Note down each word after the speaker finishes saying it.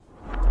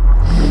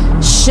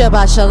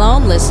Shabbat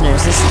Shalom,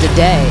 listeners. This is the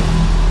day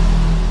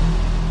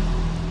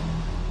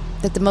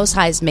that the Most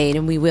High has made,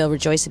 and we will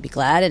rejoice and be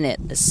glad in it.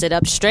 Let's sit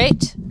up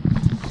straight.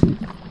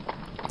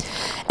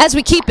 As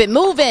we keep it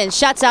moving,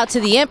 shouts out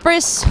to the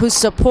Empress, who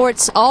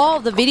supports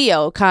all the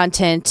video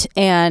content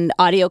and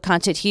audio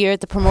content here at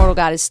the Primordial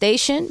Goddess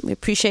Station. We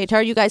appreciate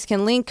her. You guys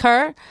can link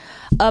her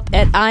up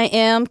at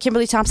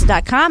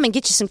IamKimberlyThompson.com and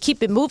get you some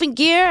Keep It Moving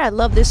gear. I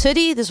love this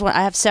hoodie. This one,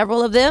 I have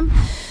several of them.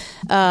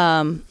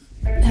 I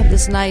have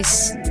this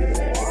nice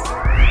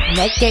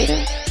neck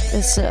gaiter.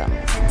 It's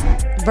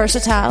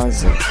versatile.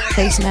 It's a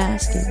face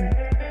mask. And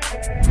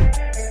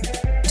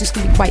just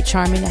going to be quite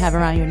charming to have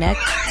around your neck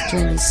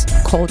during these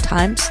cold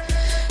times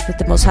that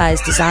the Most High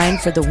is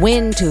designed for the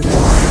wind to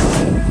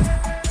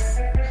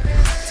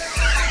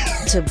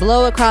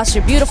blow across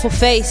your beautiful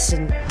face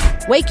and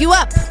wake you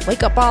up.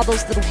 Wake up all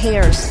those little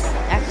hairs.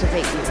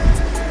 Activate you.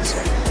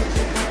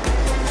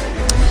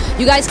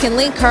 You guys can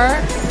link her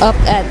up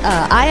at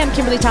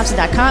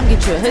IamKimberlyThompson.com.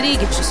 Get you a hoodie,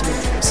 get you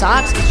some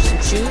socks, get you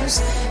some shoes,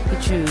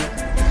 get you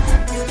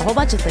a whole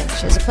bunch of things.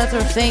 She has a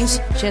plethora of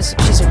things. She's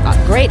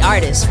a great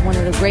artist, one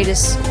of the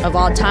greatest of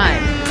all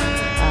time.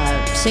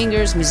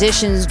 Singers,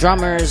 musicians,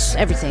 drummers,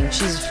 everything.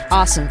 She's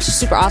awesome. She's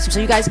super awesome. So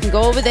you guys can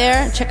go over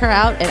there and check her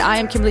out at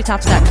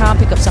IamKimberlyThompson.com.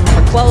 Pick up some of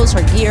her clothes,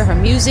 her gear, her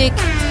music.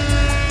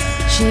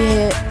 She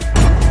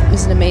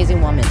is an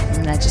amazing woman,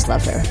 and I just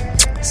love her.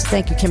 So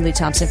thank you, Kimberly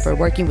Thompson, for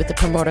working with the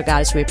Primordial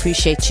Goddess. We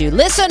appreciate you.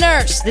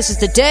 Listeners, this is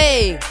the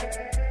day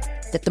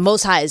that the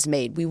Most High has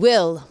made. We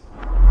will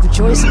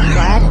rejoice and be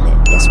glad in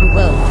it. Yes, we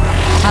will.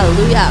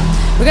 Hallelujah.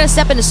 We're going to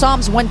step into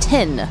Psalms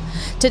 110.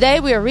 Today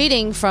we are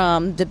reading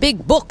from the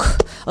big book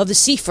of the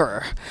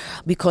Sefer,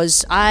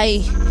 because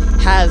I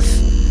have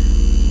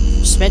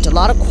spent a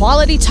lot of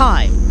quality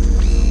time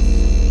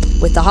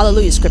with the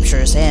Hallelujah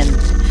scriptures, and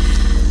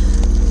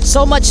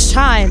so much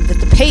time that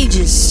the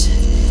pages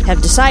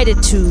have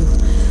decided to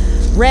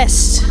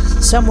rest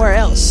somewhere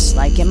else,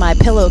 like in my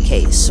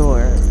pillowcase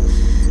or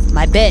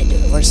my bed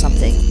or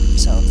something.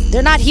 So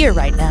they're not here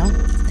right now,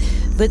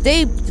 but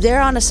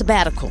they're on a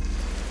sabbatical.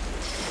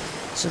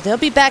 So they'll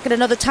be back at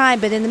another time.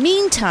 But in the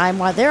meantime,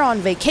 while they're on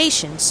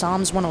vacation,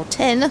 Psalms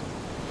 110,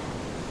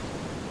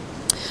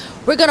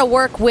 we're going to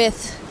work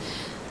with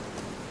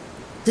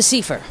the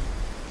Sefer,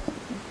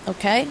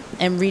 okay,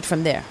 and read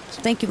from there.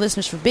 So thank you,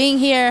 listeners, for being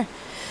here.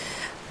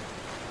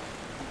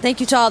 Thank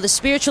you to all the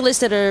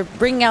spiritualists that are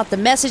bringing out the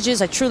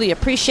messages. I truly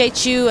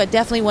appreciate you. I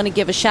definitely want to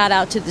give a shout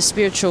out to the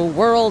spiritual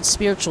world,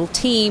 spiritual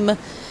team,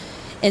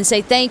 and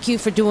say thank you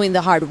for doing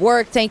the hard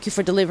work. Thank you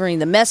for delivering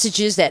the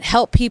messages that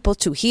help people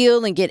to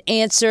heal and get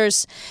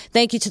answers.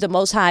 Thank you to the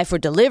Most High for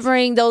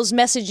delivering those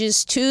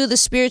messages to the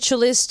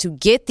spiritualists to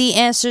get the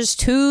answers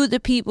to the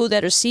people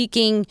that are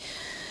seeking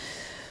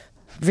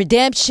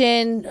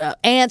redemption,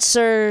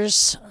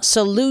 answers,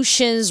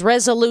 solutions,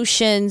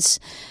 resolutions,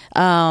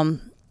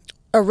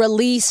 a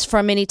release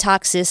from any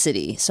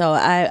toxicity. So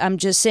I'm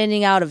just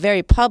sending out a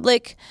very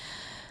public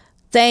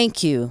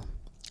thank you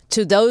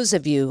to those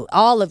of you,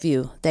 all of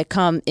you, that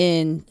come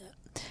in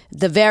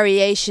the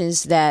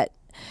variations that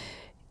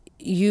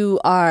you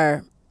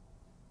are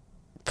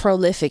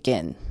prolific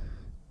in.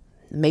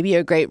 Maybe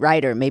you're a great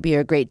writer. Maybe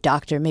you're a great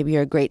doctor. Maybe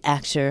you're a great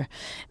actor.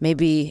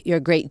 Maybe you're a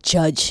great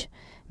judge.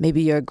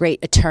 Maybe you're a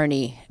great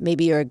attorney.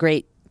 Maybe you're a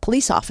great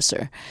police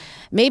officer.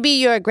 Maybe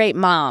you're a great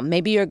mom.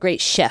 Maybe you're a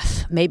great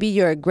chef. Maybe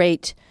you're a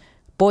great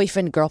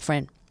boyfriend,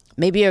 girlfriend.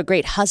 Maybe you're a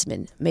great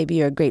husband. Maybe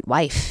you're a great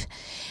wife.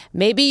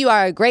 Maybe you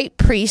are a great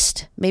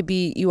priest.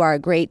 Maybe you are a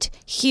great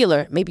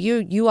healer. Maybe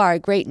you are a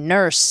great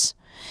nurse.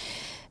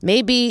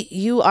 Maybe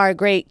you are a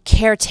great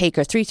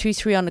caretaker.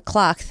 333 on the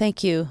clock.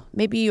 Thank you.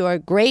 Maybe you are a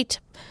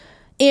great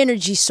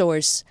energy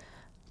source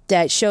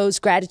that shows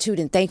gratitude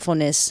and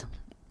thankfulness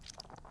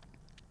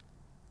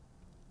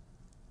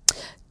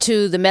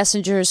to the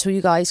messengers, who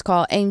you guys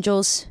call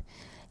angels,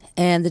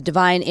 and the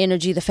divine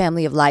energy, the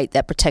family of light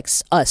that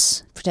protects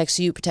us, protects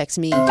you, protects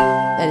me,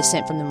 that is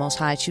sent from the Most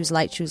High. Choose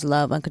light, choose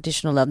love,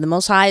 unconditional love. The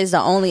Most High is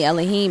the only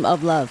Elohim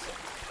of love,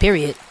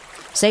 period.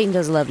 Satan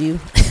does love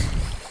you.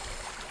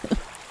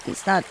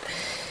 He's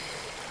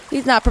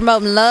not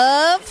promoting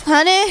love,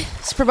 honey.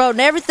 He's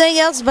promoting everything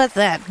else but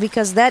that,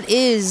 because that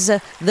is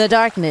the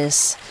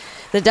darkness.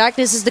 The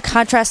darkness is the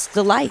contrast to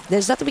the light.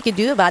 There's nothing we can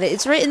do about it.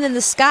 It's written in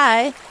the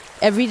sky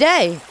every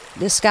day.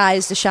 The sky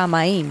is the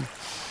Shamayim.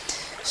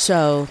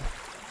 So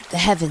the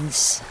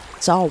heavens,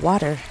 it's all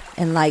water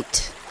and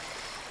light.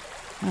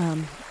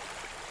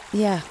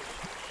 Yeah.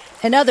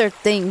 And other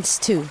things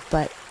too,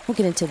 but we'll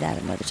get into that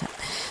another time.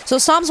 So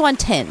Psalms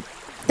 110.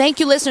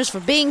 Thank you, listeners, for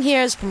being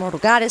here as Primordial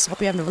Goddess.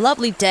 Hope you're having a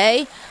lovely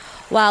day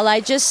while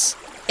I just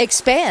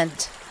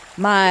expand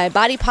my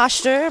body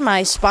posture,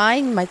 my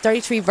spine, my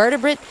 33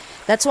 vertebrate.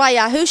 That's why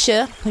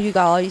Yahusha, who you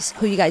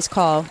guys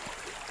call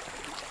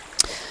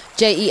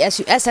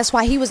Jesus, that's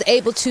why he was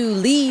able to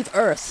leave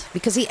Earth,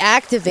 because he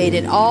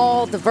activated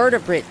all the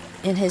vertebrate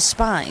in his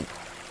spine.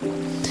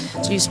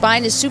 So your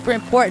spine is super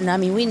important. I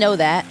mean, we know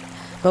that,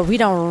 but we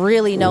don't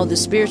really know the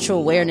spiritual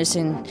awareness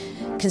and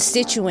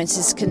constituents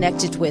is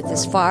connected with,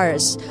 as far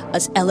as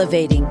us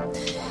elevating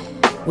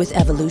with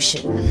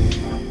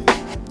evolution.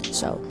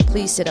 So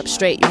please sit up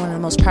straight. You're one of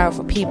the most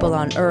powerful people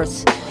on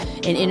earth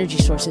in energy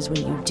sources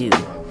when you do.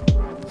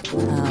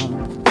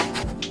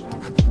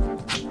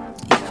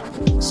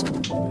 So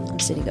I'm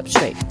sitting up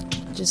straight.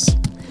 Just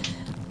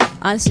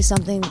honestly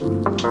something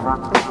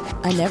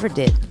I never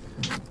did.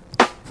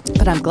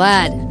 But I'm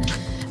glad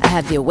I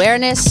have the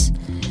awareness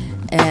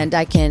and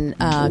I can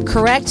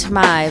correct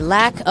my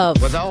lack of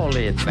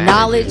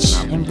knowledge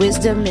and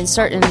wisdom in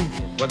certain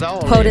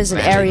quotas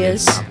and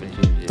areas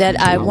that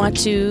I want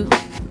to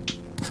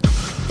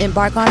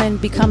embark on and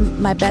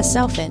become my best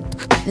self in.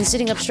 And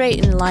sitting up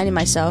straight and aligning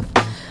myself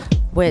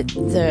with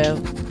the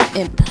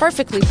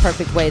imperfectly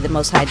perfect way the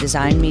Most High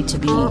designed me to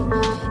be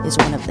is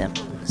one of them.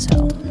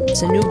 So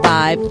it's a new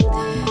vibe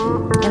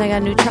and I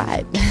got a new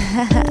tribe.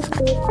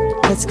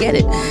 Let's get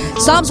it.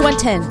 Psalms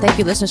 110. Thank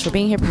you, listeners, for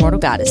being here, Primordial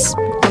Goddess.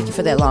 Thank you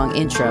for that long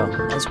intro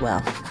as well.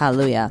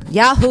 Hallelujah.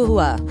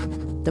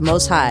 Yahuwah, the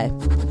Most High,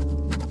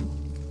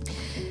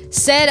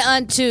 said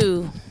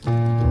unto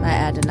my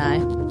Adonai,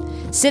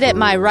 sit at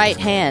my right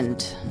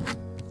hand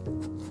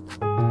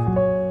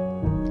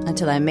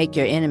until I make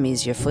your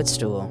enemies your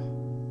footstool.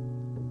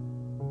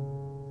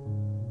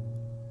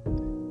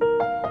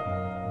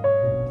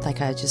 Like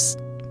I just...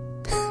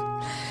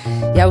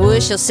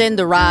 Yahuwah shall send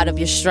the rod of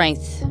your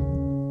strength.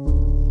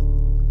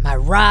 My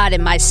rod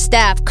and my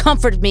staff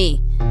comfort me.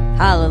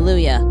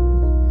 Hallelujah.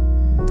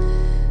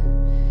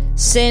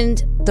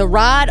 Send the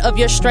rod of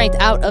your strength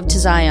out of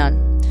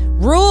Zion.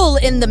 Rule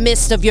in the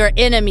midst of your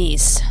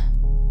enemies.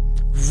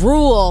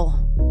 Rule.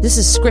 This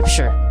is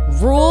scripture.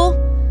 Rule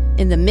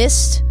in the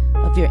midst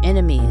of your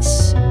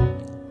enemies.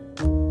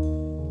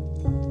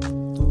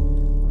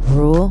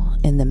 Rule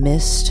in the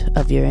midst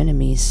of your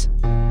enemies.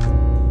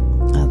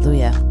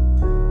 Hallelujah.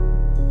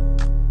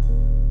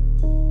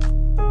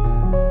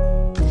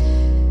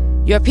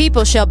 Your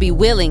people shall be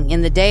willing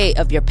in the day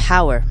of your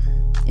power.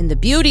 In the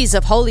beauties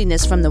of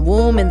holiness from the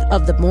womb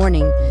of the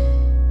morning,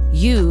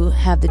 you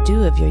have the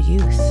dew of your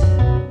youth.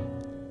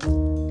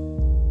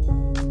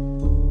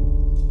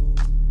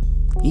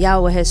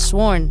 Yahweh has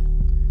sworn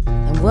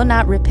and will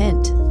not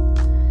repent.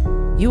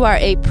 You are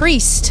a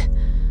priest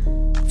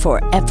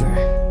forever,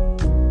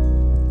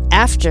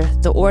 after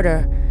the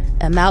order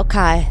of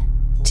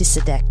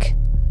Melchizedek.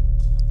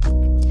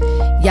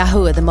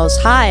 Yahuwah, the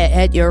Most High,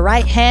 at your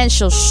right hand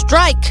shall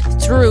strike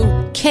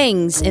through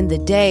kings in the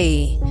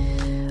day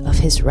of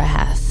his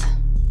wrath.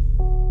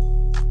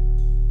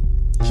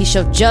 He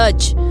shall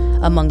judge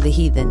among the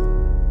heathen.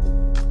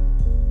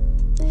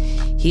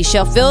 He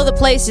shall fill the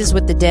places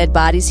with the dead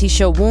bodies. He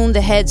shall wound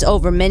the heads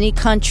over many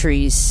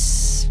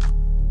countries.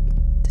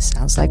 This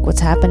sounds like what's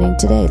happening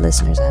today,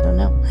 listeners. I don't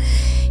know.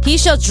 He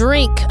shall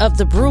drink of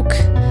the brook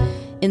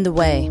in the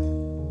way.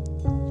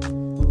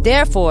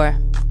 Therefore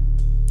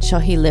shall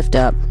he lift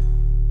up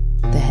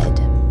the head.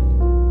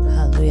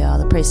 Hallelujah. All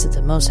the praise to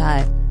the Most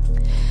High.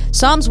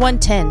 Psalms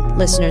 110,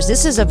 listeners.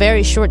 This is a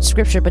very short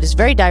scripture, but it's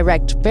very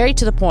direct, very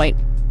to the point.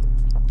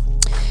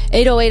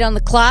 8:08 on the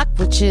clock,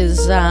 which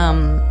is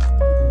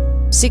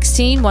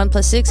 16. 1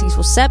 plus 6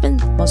 equals 7.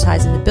 Most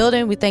High's in the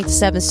building. We thank the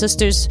 7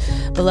 sisters,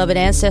 beloved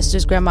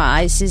ancestors, Grandma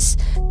Isis,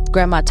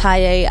 Grandma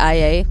Taye,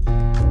 Aye,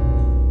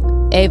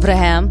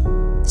 Abraham,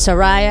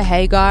 Sariah,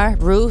 Hagar,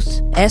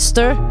 Ruth,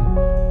 Esther.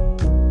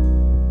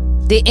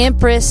 The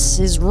Empress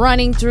is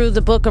running through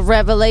the book of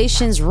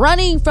Revelations,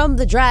 running from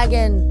the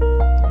dragon,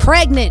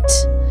 pregnant.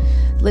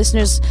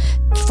 Listeners,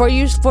 for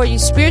you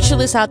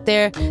spiritualists out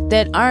there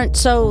that aren't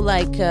so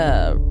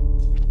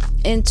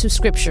into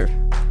scripture,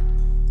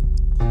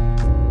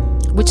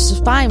 which is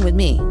fine with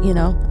me, you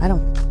know, I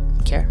don't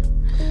care.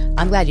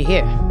 I'm glad you're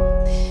here.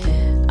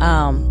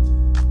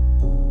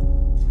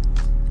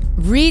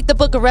 Read the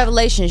book of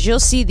Revelations. You'll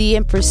see the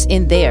Empress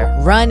in there,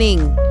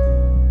 running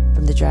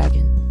from the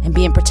dragon and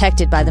being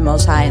protected by the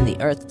Most High and the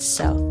earth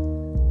itself.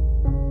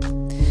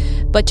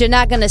 But you're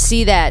not going to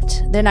see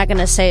that. They're not going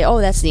to say,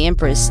 oh, that's the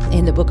Empress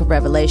in the book of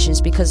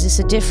Revelations, because it's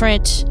a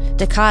different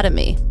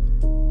dichotomy.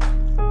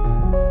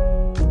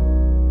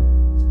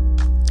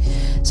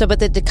 So, but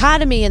the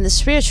dichotomy in the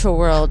spiritual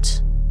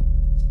world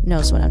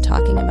knows what I'm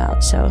talking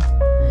about. So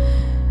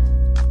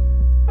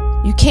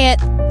you can't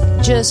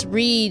just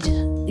read,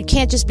 you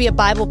can't just be a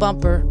Bible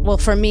bumper. Well,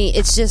 for me,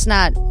 it's just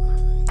not,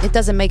 it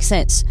doesn't make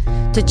sense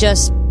to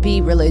just be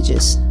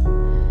religious.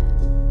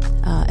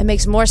 It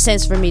makes more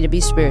sense for me to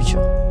be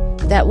spiritual.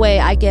 That way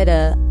I get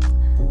a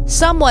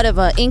somewhat of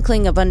an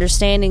inkling of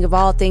understanding of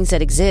all things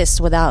that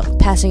exist without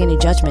passing any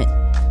judgment.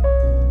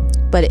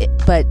 But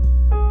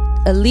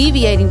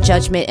alleviating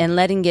judgment and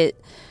letting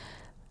it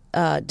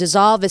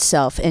dissolve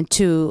itself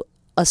into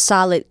a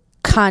solid,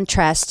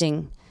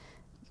 contrasting,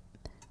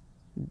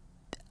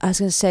 I was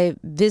going to say,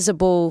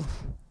 visible,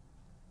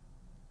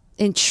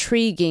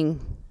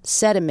 intriguing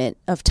sediment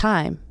of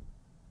time.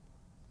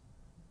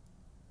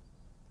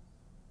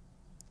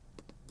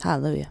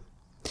 Hallelujah.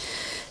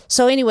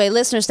 So anyway,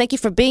 listeners, thank you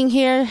for being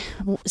here.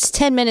 It's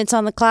 10 minutes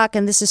on the clock,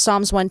 and this is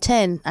Psalms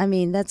 110. I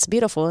mean, that's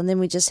beautiful. And then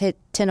we just hit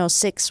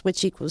 10:06,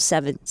 which equals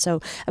 7. So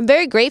I'm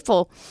very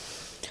grateful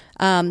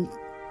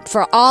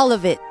for all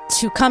of it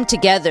to come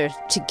together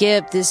to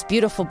give this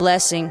beautiful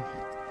blessing,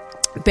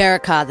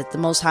 Barakah, that the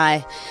Most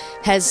High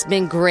has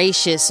been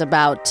gracious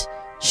about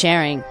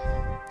sharing.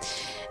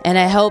 And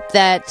I hope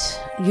that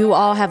you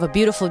all have a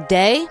beautiful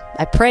day.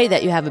 I pray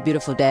that you have a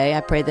beautiful day.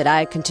 I pray that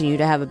I continue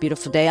to have a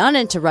beautiful day,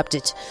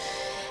 uninterrupted.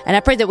 And I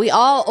pray that we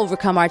all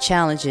overcome our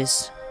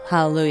challenges.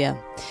 Hallelujah.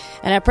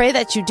 And I pray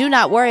that you do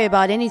not worry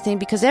about anything,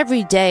 because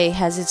every day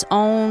has its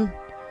own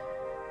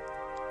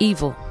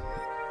evil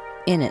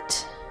in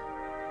it.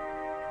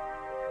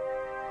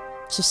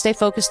 So stay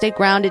focused, stay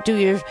grounded, do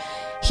your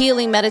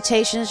healing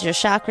meditations, your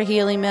chakra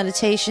healing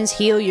meditations,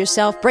 heal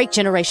yourself, break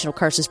generational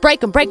curses, break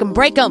them,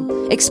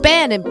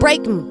 expand and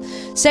break them.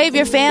 Save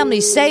your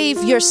family,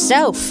 save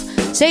yourself,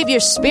 save your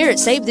spirit,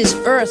 save this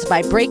earth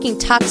by breaking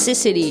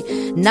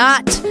toxicity,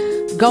 not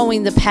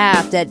going the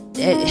path that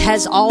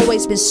has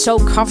always been so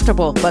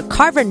comfortable, but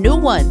carve a new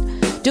one.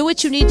 Do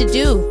what you need to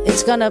do.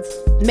 It's going to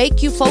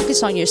make you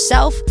focus on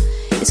yourself.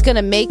 It's going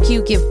to make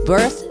you give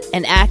birth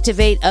and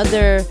activate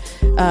other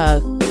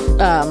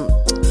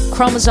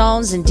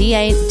chromosomes and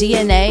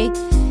DNA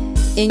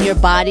in your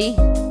body.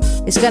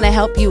 It's going to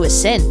help you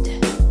ascend.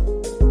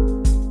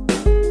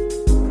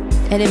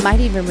 And it might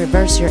even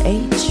reverse your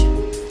age.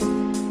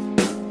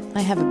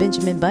 I have a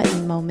Benjamin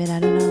Button moment. I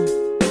don't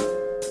know.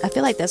 I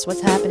feel like that's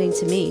what's happening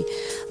to me.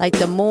 Like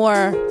the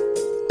more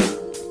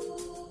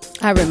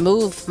I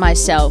remove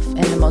myself,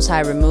 and the Most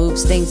High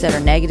removes things that are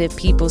negative,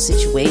 people,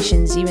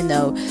 situations, even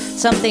though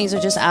some things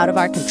are just out of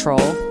our control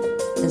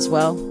as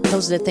well.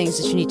 Those are the things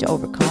that you need to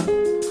overcome.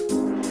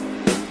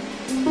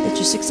 That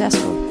you're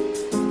successful.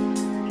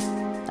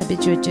 I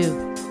bid you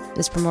adieu.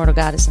 This Primordial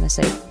Goddess, and I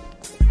say,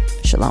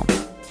 Shalom.